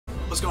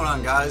What's going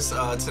on, guys?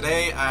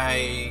 Today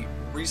I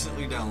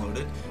recently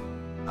downloaded,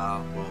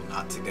 well,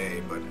 not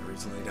today, but I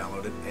recently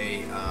downloaded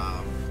a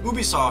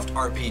Ubisoft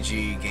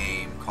RPG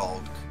game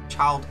called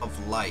Child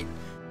of Light.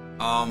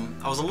 I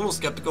was a little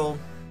skeptical,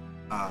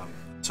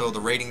 so the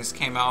ratings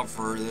came out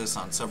for this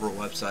on several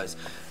websites.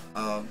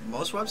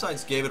 Most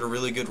websites gave it a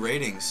really good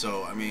rating,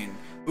 so I mean,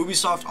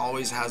 Ubisoft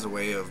always has a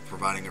way of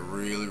providing a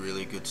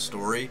really good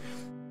story.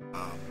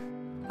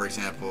 For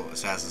example,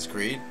 Assassin's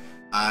Creed.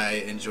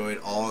 I enjoyed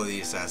all of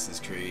the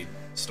Assassin's Creed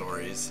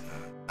stories,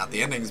 not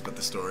the endings, but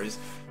the stories,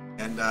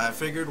 and I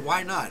figured,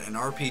 why not? An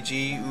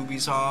RPG,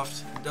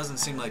 Ubisoft, doesn't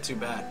seem like too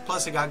bad.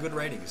 Plus, it got good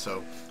ratings,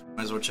 so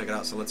might as well check it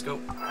out. So let's go.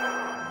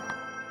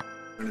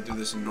 We're gonna do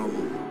this in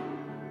normal.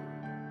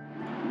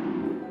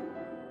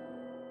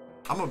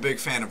 I'm a big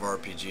fan of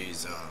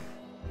RPGs.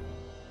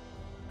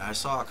 I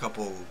saw a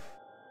couple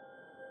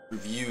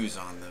reviews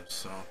on this,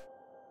 so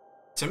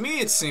to me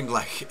it seemed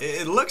like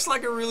it looks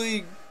like a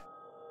really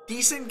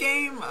decent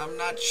game. I'm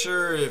not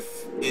sure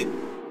if it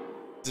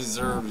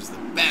deserves the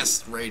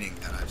best rating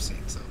that I've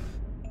seen, so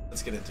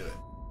let's get into it.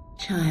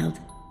 Child,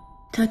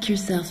 tuck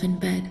yourself in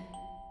bed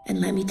and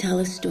let me tell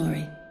a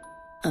story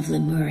of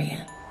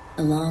Lemuria,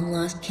 a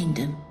long-lost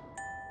kingdom,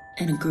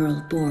 and a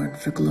girl born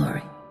for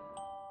glory.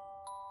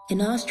 In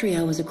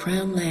Austria was a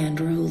crown land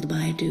ruled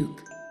by a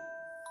duke.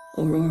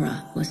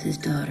 Aurora was his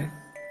daughter,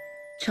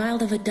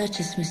 child of a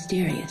duchess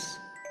mysterious,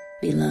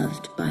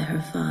 beloved by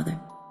her father.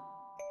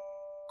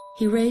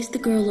 He raised the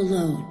girl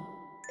alone.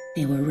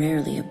 They were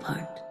rarely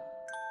apart,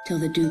 till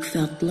the Duke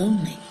felt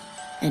lonely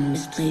and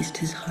misplaced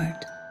his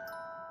heart.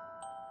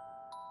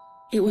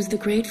 It was the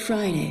Great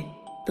Friday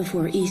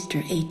before Easter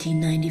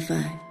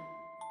 1895.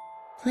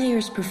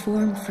 Players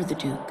performed for the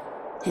Duke,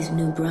 his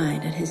new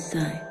bride at his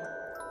side.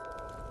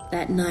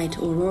 That night,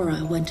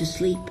 Aurora went to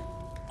sleep.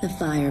 The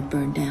fire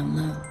burned down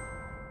low.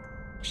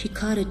 She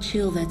caught a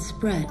chill that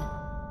spread.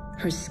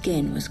 Her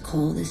skin was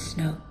cold as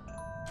snow.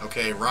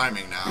 Okay,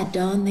 rhyming now. At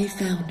dawn they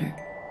found her,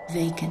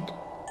 vacant,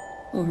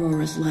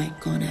 Aurora's light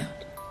gone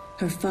out.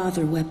 Her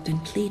father wept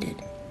and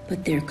pleaded,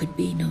 but there could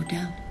be no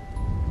doubt.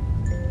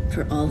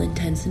 For all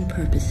intents and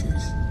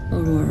purposes,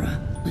 Aurora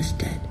was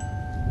dead.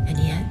 And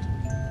yet,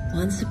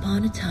 once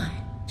upon a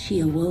time,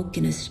 she awoke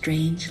in a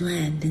strange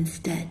land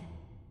instead.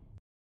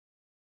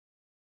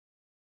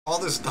 All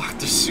this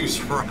Dr.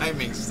 Seuss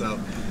rhyming stuff,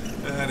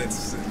 and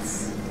it's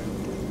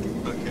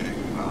okay.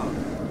 Wow.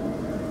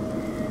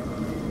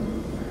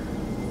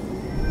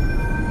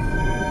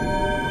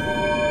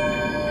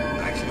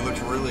 Actually looks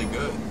really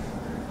good.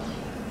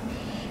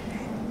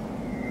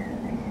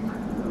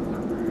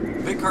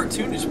 A bit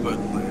cartoonish, but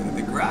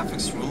the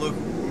graphics look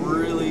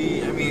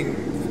really, I mean,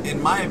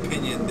 in my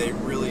opinion, they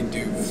really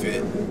do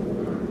fit.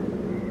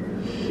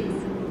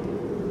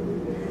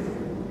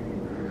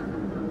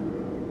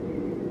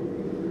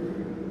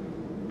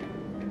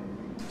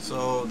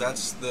 So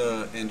that's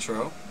the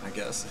intro, I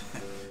guess.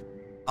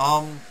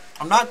 I'm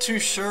not too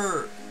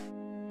sure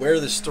where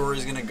the story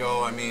is gonna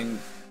go. I mean,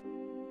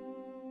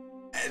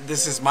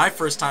 this is my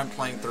first time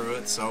playing through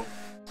it, so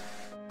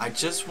I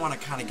just want to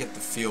kind of get the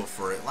feel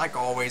for it. Like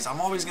always, I'm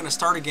always gonna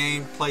start a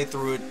game, play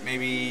through it,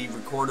 maybe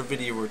record a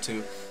video or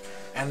two,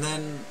 and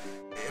then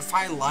if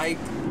I like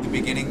the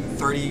beginning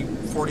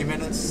 30-40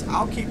 minutes,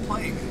 I'll keep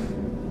playing it.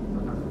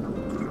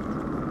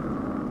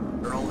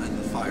 Girl and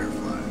the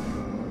Firefly.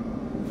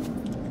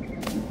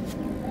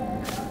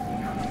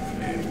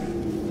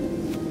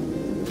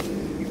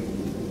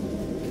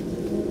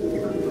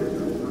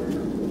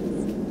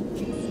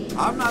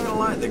 I'm not gonna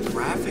lie, the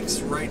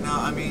graphics right now,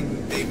 I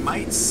mean, they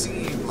might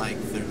seem like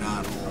they're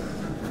not all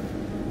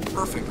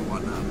perfect and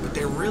whatnot, but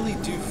they really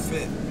do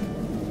fit.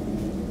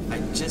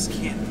 I just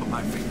can't put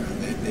my finger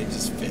on it. They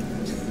just fit.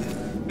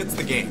 It's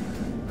the game.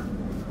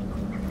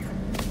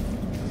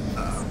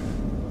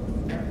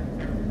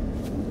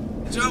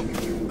 Jump!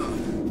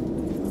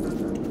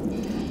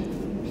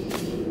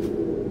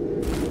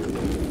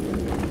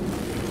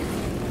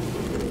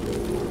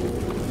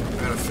 I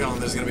got a feeling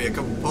there's gonna be a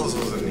couple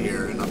puzzles in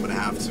here, and I'm gonna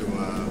have to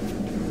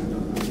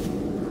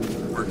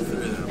work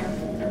through them.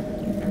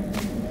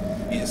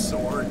 Give me a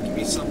sword, give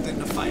me something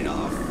to fight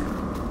off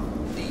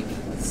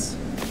demons.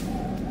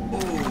 Oh.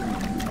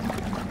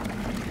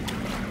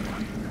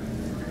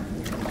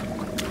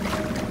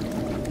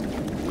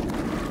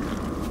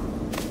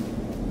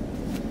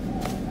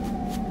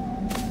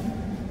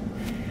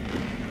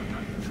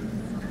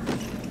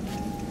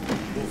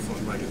 Wolf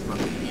looks like it's about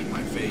to eat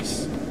my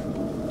face.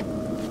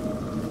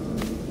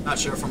 Not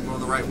sure if I'm going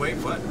the right way,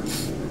 but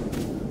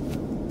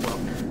well,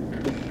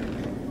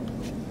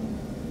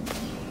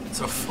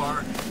 so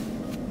far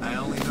I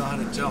only know how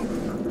to jump.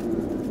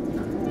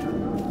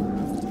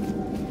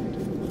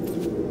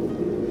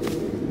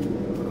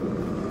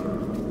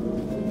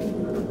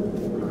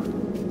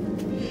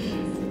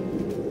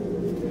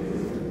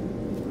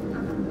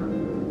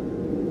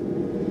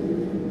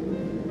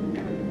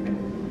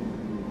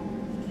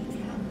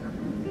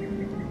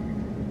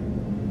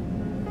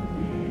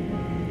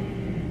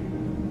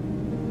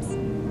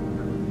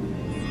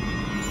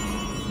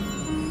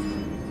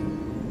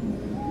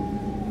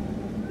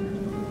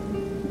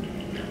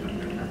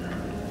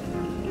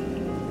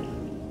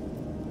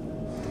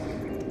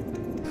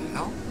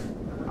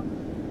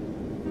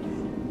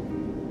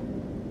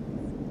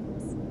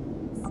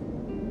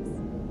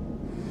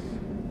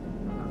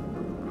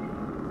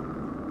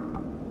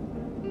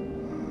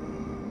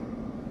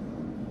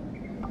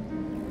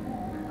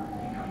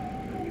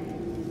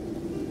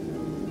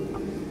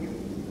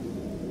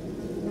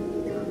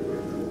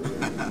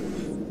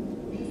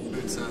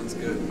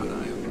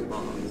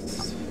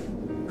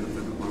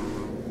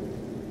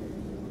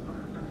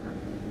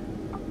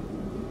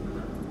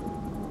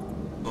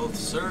 both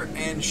sir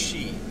and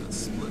she. Let's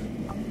split.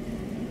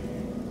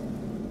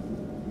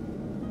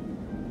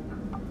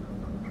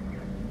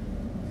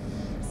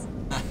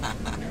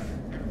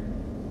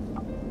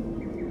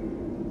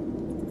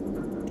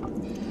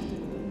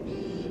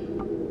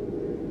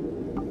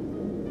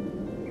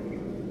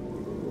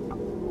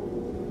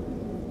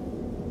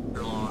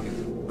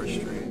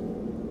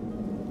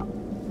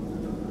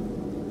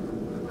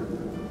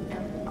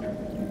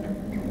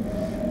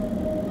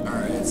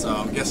 So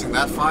I'm guessing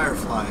that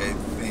firefly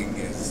thing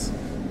is...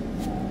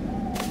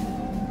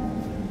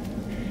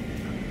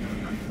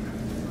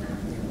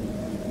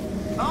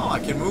 Oh, I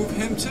can move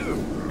him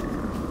too.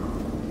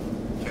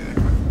 Okay.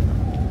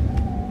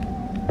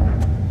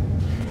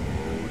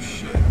 Oh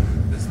shit.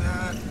 Is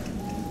that...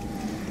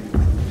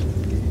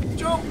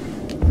 Jump!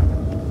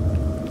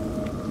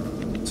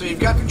 So you've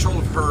got control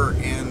of her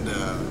and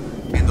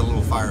the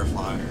little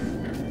firefly.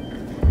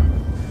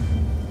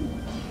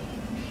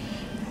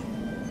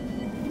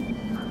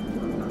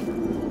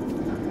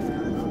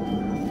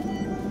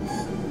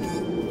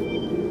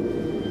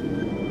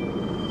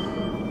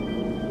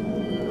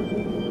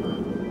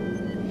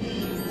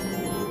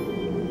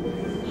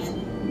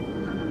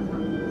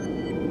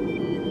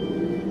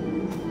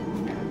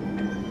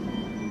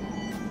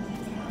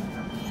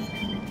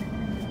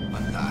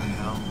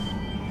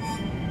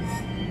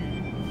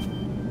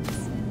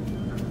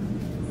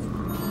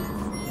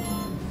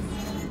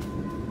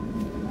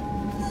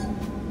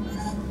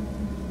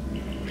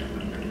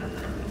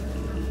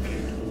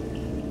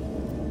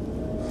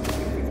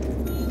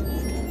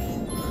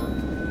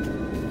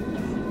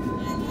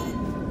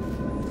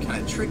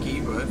 Tricky,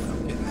 but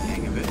I'm getting the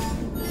hang of it.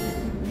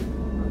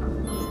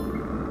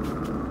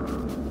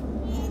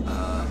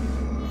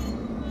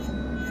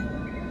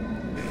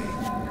 Okay.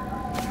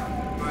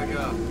 Where do I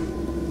go?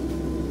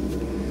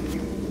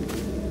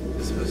 What am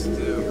I supposed to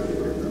do?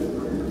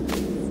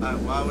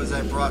 Why was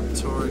I brought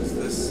towards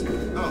this?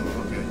 Oh,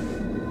 okay.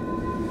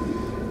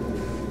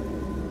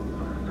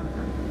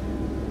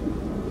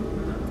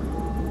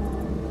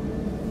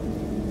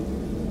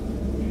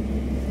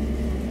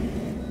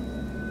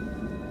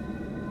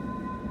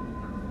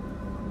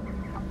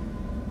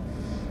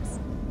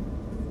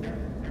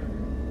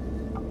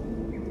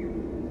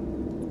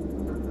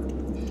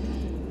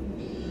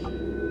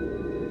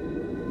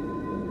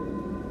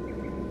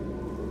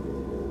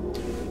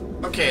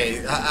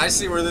 Okay, I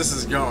see where this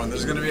is going.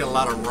 There's going to be a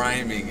lot of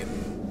rhyming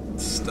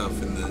and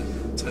stuff in the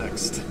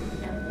text.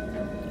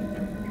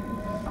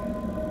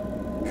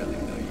 Really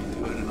know you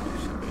do it enough.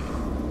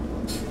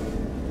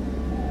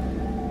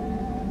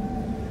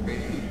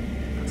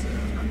 That's it.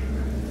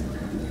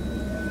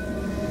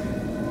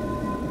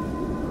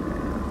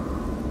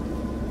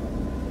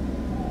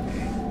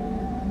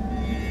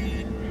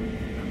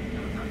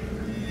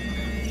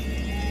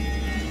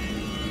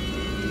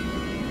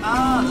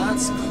 Ah,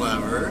 that's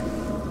clever.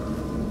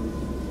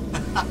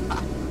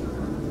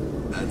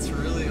 That's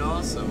really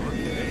awesome.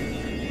 Okay.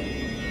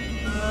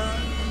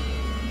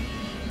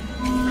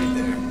 Right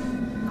there.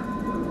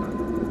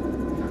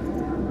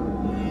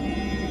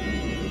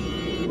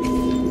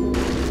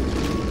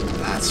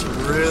 That's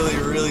really,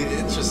 really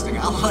interesting.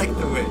 I like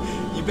the way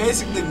you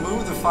basically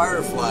move the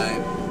firefly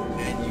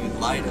and you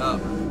light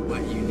up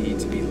what you need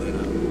to be lit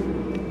up.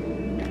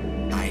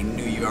 I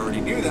knew you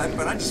already knew that,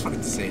 but I just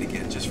wanted to say it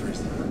again just for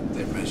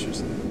their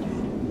measures.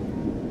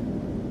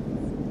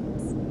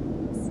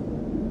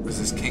 Was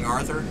this King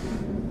Arthur?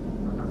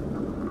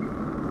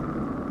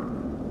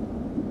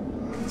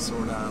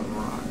 Sword out of the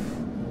rock.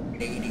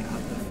 80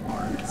 of the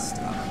forest.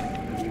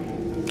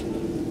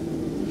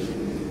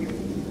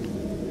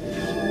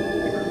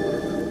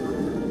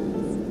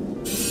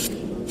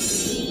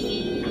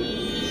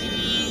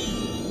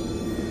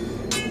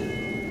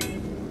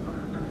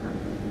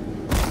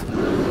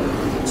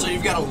 So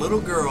you've got a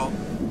little girl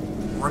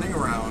running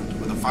around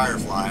with a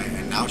firefly,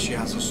 and now she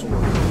has a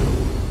sword.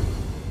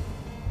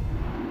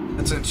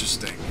 That's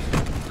interesting.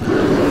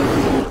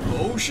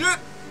 Oh shit!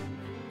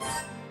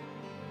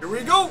 Here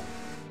we go!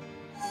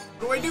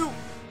 What do I do?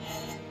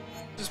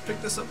 Just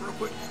pick this up real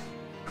quick.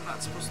 I'm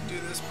not supposed to do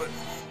this, but it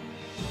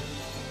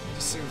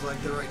just seems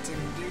like the right thing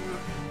to do.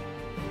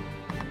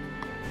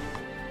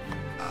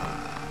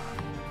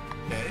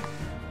 Okay.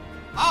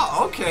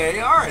 Oh,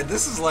 okay, alright,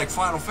 this is like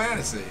Final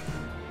Fantasy.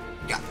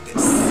 Got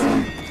this.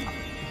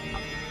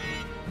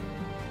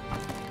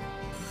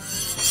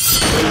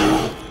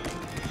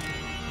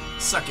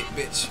 Suck it,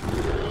 bitch.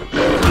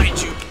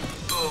 Behind you.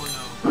 Oh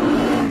no.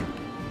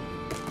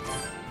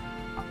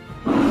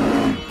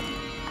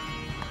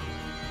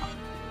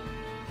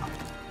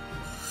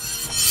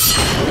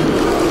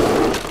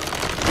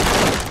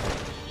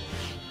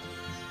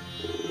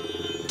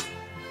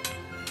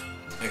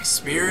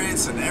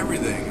 Experience and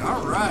everything.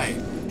 Alright.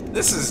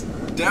 This is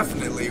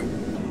definitely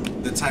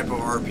the type of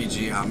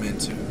RPG I'm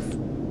into.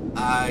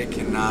 I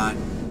cannot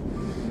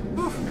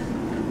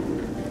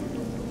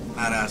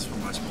not ask for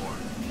much more.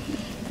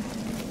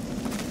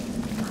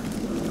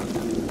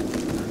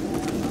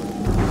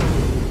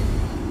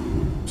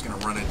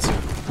 Run into. I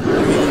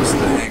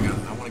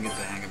want to get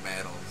the hang of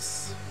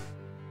battles.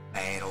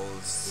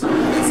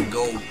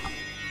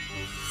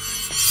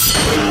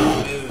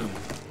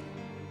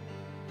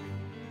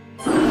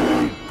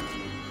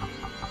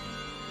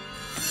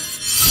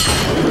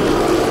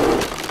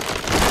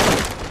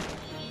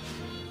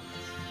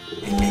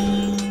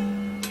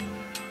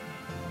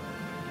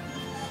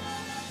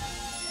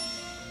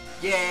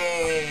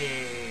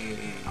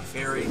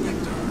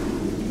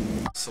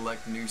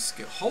 Select new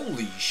skill.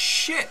 Holy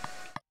shit!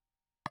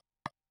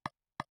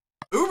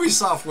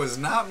 Ubisoft was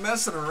not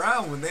messing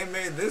around when they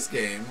made this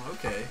game.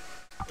 Okay.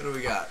 What do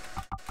we got?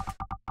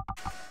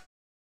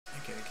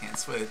 Okay, I can't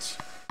switch.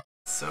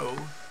 So,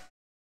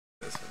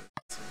 this one.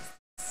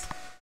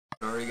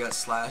 Already got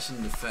slash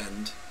and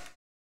defend.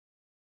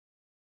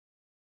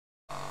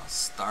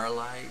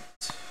 Starlight.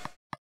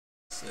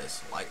 What's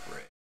this? Light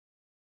ray.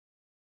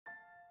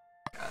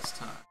 Gas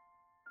time.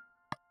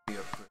 Be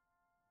upgrade.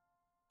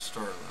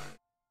 Starlight.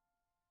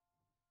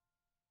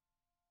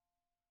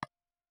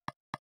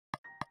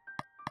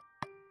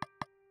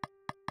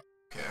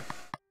 Okay.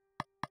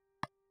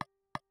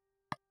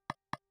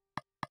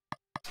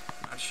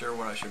 Not sure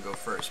what I should go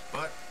first,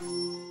 but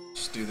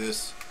just do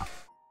this.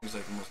 Seems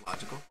like the most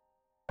logical.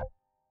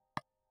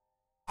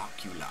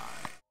 Oculi.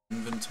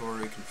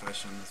 Inventory,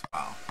 confessions.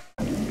 Wow.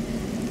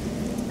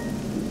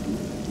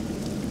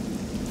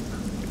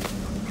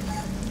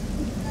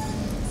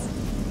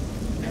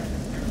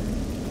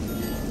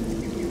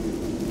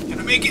 Can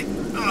I make it?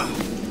 Ugh.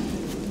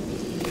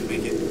 Can't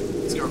make it.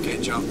 This girl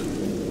can't jump.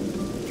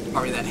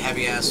 Probably that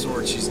heavy ass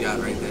sword she's got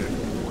right there.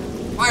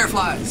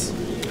 Fireflies!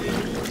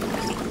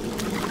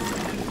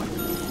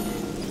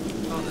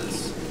 Oh,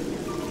 this.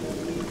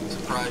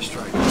 Surprise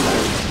strike.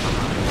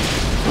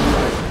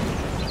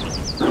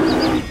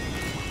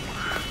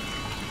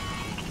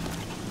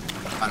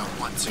 I don't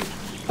want to.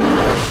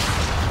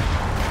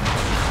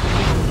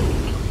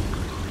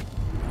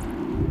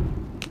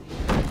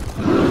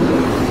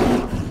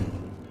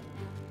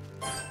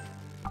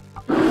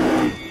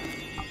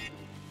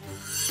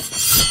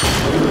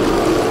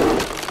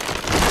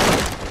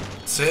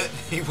 That's it.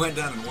 He went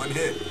down in one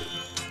hit.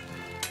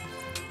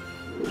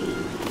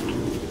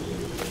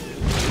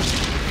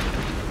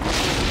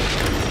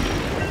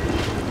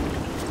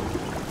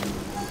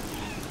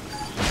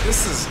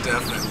 This is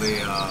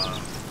definitely, I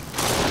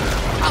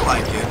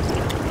like it.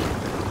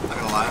 Not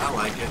gonna lie, I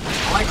like it.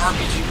 I like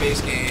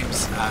RPG-based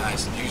games. I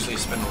usually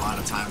spend a lot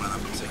of time on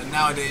them. And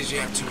nowadays, you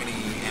have too many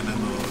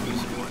MMOs and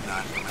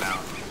whatnot coming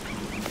out.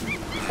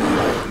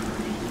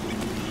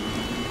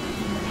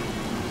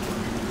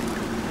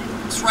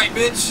 That's right,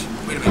 bitch.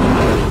 Wait a minute.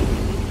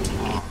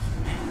 Oh,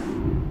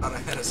 man. Thought I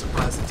had a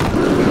surprise attack.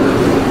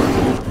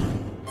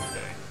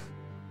 Okay.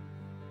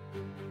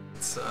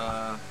 It's,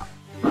 oh,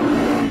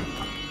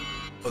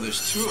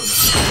 there's two of them.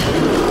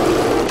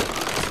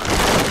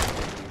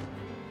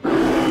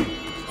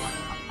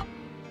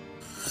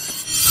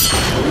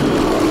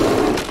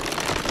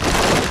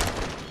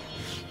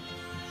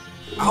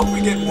 I hope we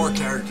get more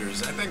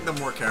characters. I think the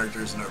more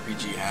characters an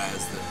RPG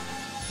has, the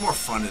more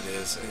fun it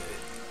is.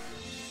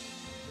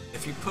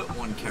 If you put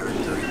one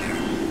character in there,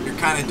 you're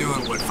kind of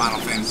doing what Final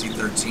Fantasy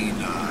 13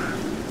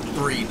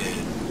 3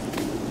 did.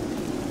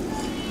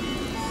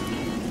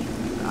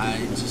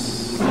 I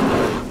just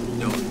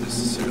don't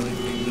necessarily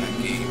think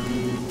that game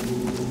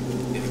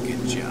did a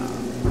good job.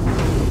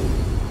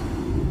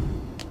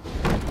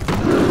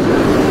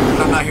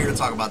 But I'm not here to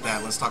talk about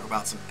that. Let's talk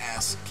about some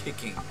ass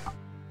kicking. I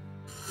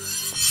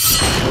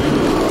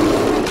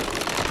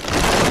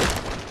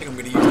think I'm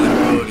going to use that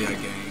ability I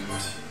gained.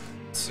 Let's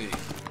see.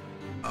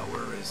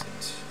 Where is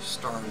it?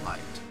 Starlight.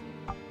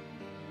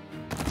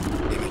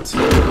 Damn it.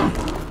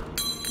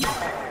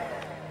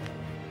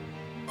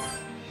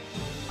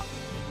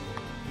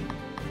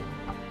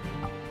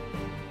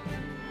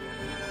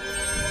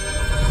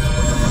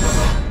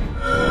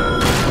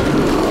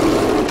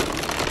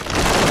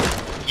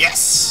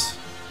 Yes!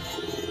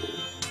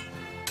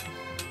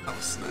 That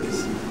was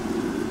nice.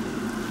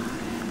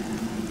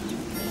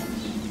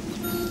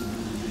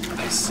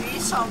 I see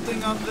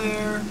something up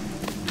there.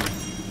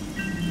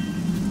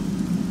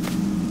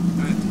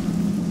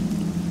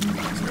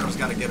 This girl's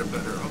got to get a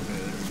better. Okay,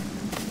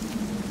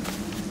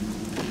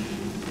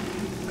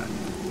 there.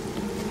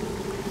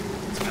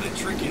 It's kind of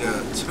tricky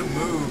to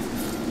move.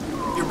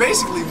 You're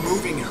basically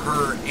moving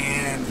her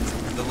and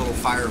the little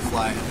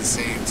firefly at the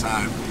same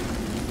time.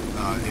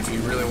 If you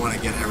really want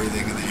to get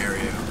everything in the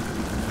area,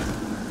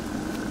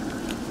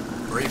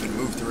 or even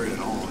move through it at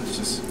all,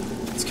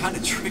 it's kind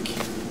of tricky.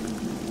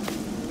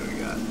 What do we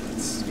got?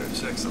 Let's go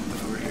check something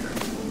over here.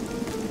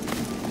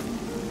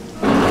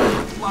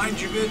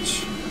 Blind you,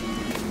 bitch.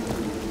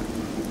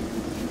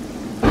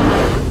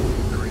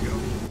 There we go.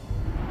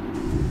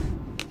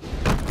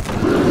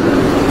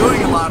 I'm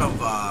doing a lot of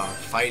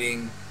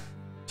fighting,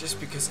 just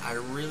because I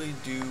really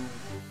do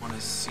want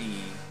to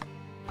see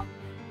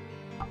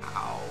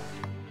how.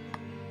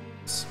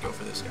 Let's go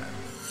for this guy.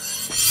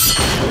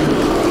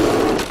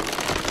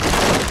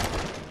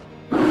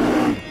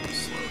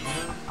 Slow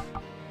down.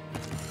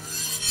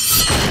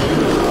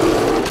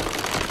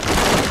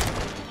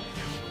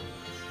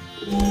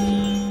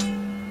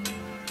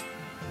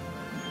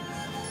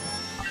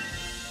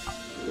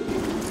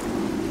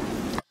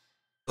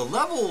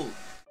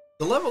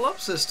 The level up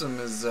system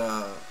is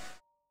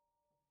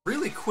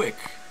really quick,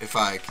 if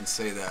I can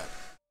say that.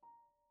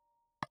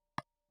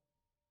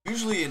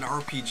 Usually in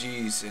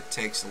RPGs, it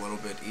takes a little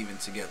bit even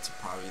to get to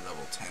probably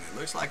level 10. It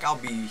looks like I'll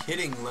be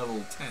hitting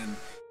level 10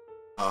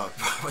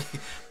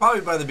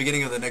 Probably by the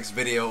beginning of the next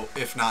video,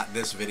 if not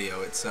this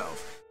video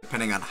itself,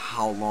 depending on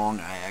how long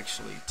I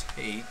actually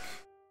take.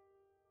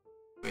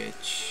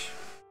 Which,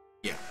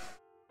 yeah,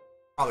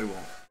 probably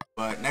won't.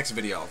 But next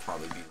video I'll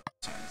probably be level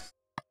 10.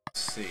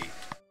 Let's see.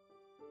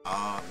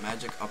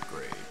 Magic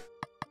upgrade.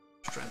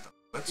 Strength up.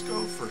 Let's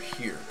go for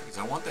here because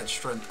I want that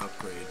strength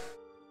upgrade.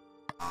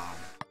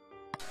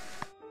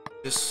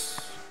 This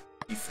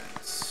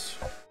defense.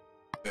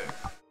 Okay.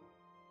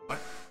 What?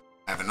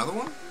 I have another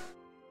one?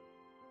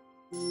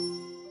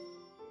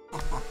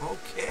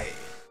 Okay.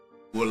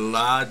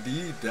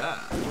 Walla-dee-da.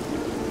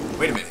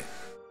 Wait a minute.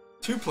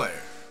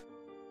 2-player.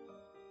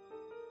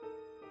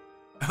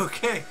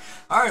 Okay.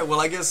 Alright, well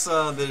I guess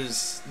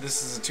this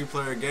is a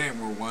 2-player game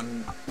where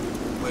one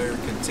player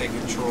can take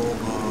control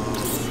of...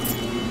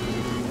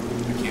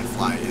 I can't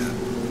fly yet.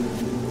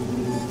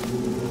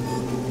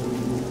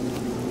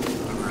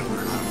 I'm gonna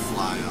learn how to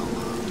fly. I'll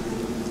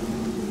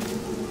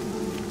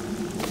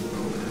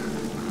go there.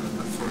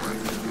 My foot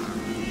right there.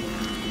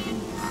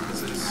 What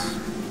is this?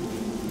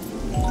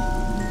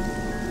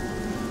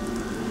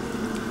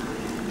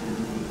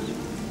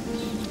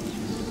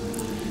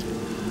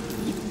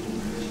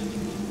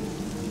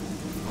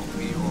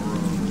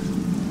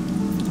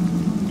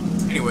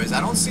 Anyways,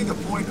 I don't see the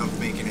point of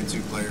making it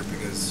 2-player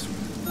because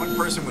one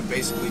person would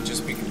basically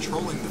just be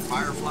controlling the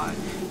Firefly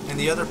and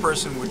the other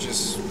person would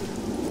just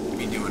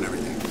be doing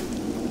everything.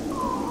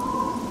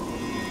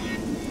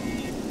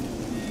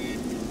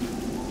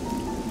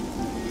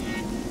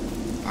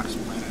 Fox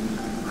Planet.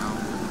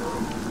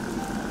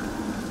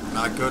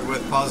 Not good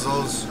with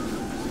puzzles.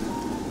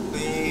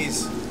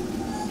 Please.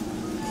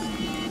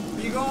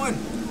 Where are you going?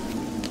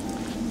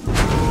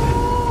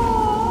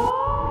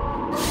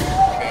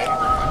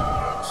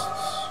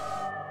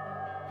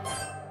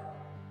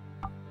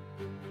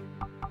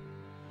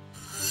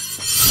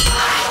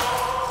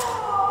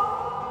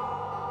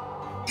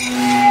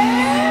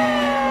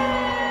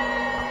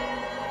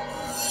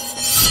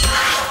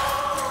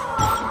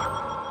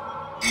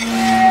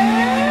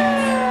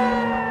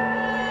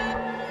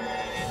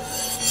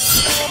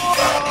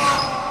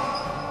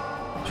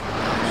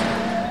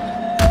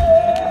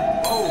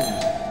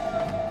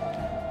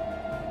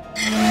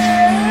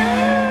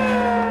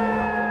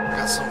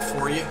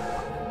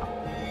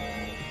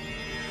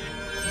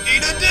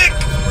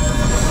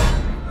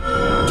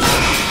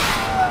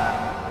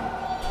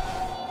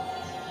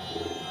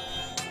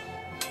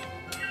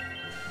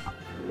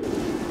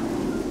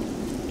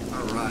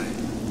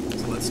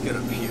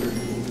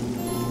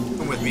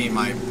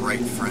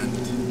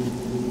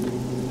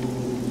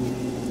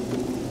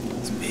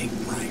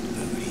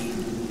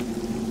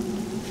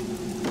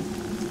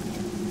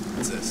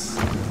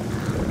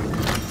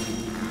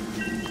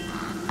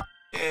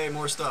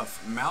 More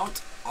stuff.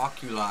 Mount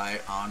oculi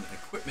on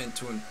equipment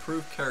to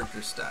improve character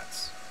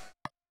stats.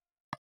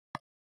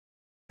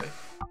 Okay.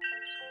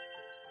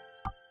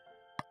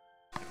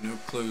 I have no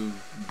clue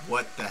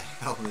what the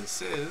hell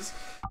this is.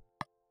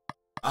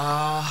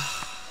 Let's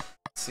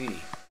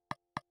see.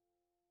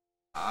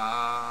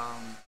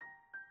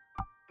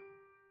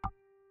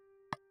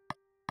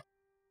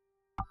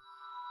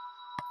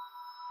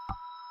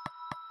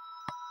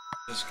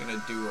 Just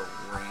gonna do a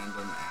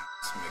random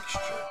ass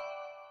mixture.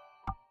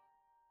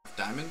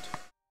 Diamond.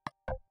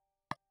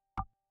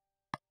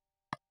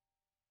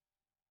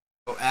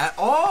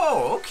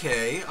 Oh,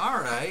 okay, all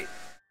right.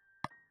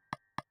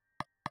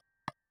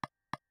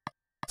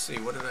 Let's see,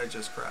 what did I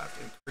just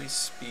craft? Increase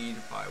speed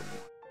by 1.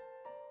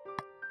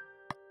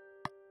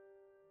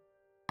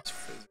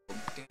 Physical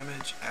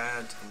damage.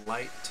 Add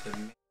light to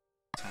make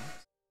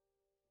attacks.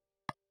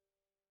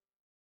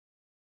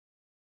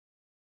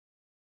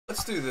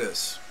 Let's do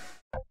this.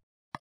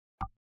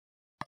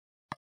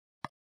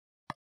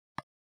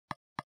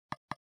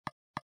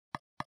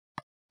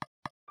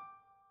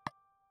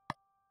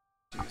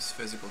 Use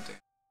physical damage.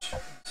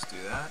 Let's do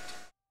that.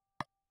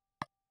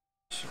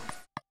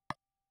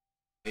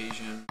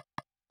 Evasion.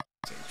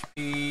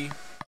 HP.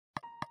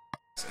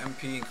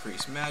 MP.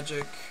 Increase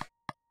magic.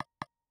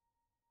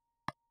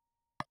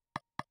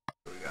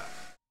 What do we got?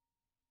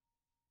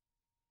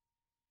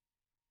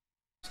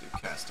 Let's do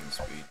casting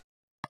speed.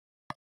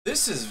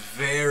 This is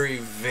very,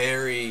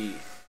 very...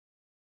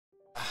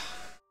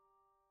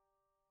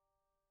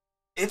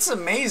 It's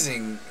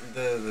amazing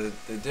the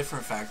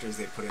different factors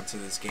they put into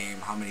this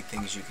game, how many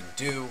things you can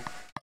do.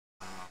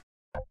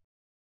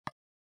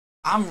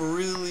 I'm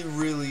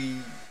really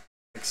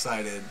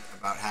excited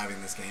about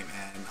having this game,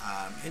 and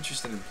I'm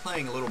interested in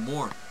playing a little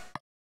more.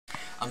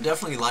 I'm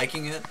definitely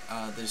liking it.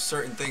 There's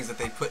certain things that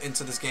they put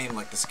into this game,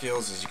 like the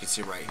skills, as you can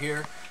see right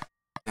here,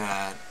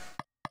 that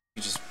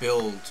you just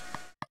build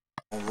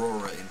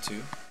Aurora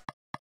into.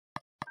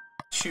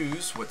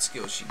 Choose what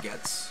skills she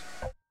gets.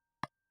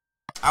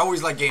 I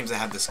always like games that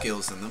have the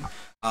skills in them.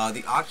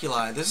 The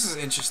oculi, this is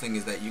interesting,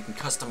 is that you can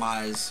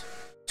customize,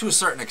 to a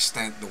certain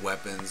extent, the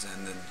weapons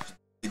and then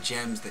the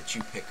gems that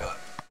you pick up.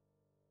 I'm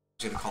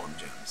just gonna call them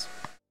gems.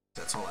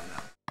 That's all I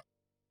know.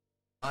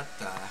 What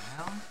the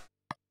hell?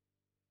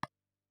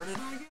 Where did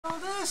I get all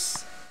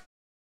this?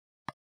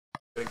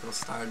 Critical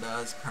star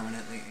does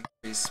permanently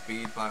increase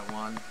speed by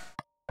 1.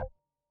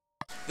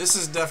 This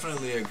is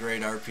definitely a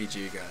great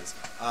RPG, guys.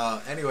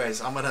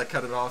 Anyways, I'm gonna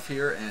cut it off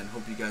here and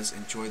hope you guys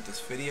enjoyed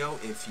this video.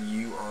 If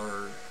you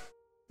are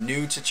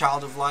new to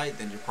Child of Light,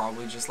 then you're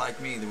probably just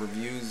like me. The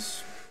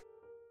reviews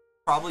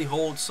probably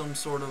hold some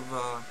sort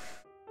of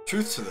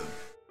truth to them.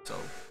 So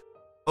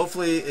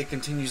hopefully it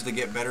continues to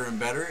get better and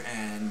better,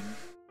 and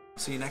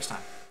see you next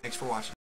time. Thanks for watching.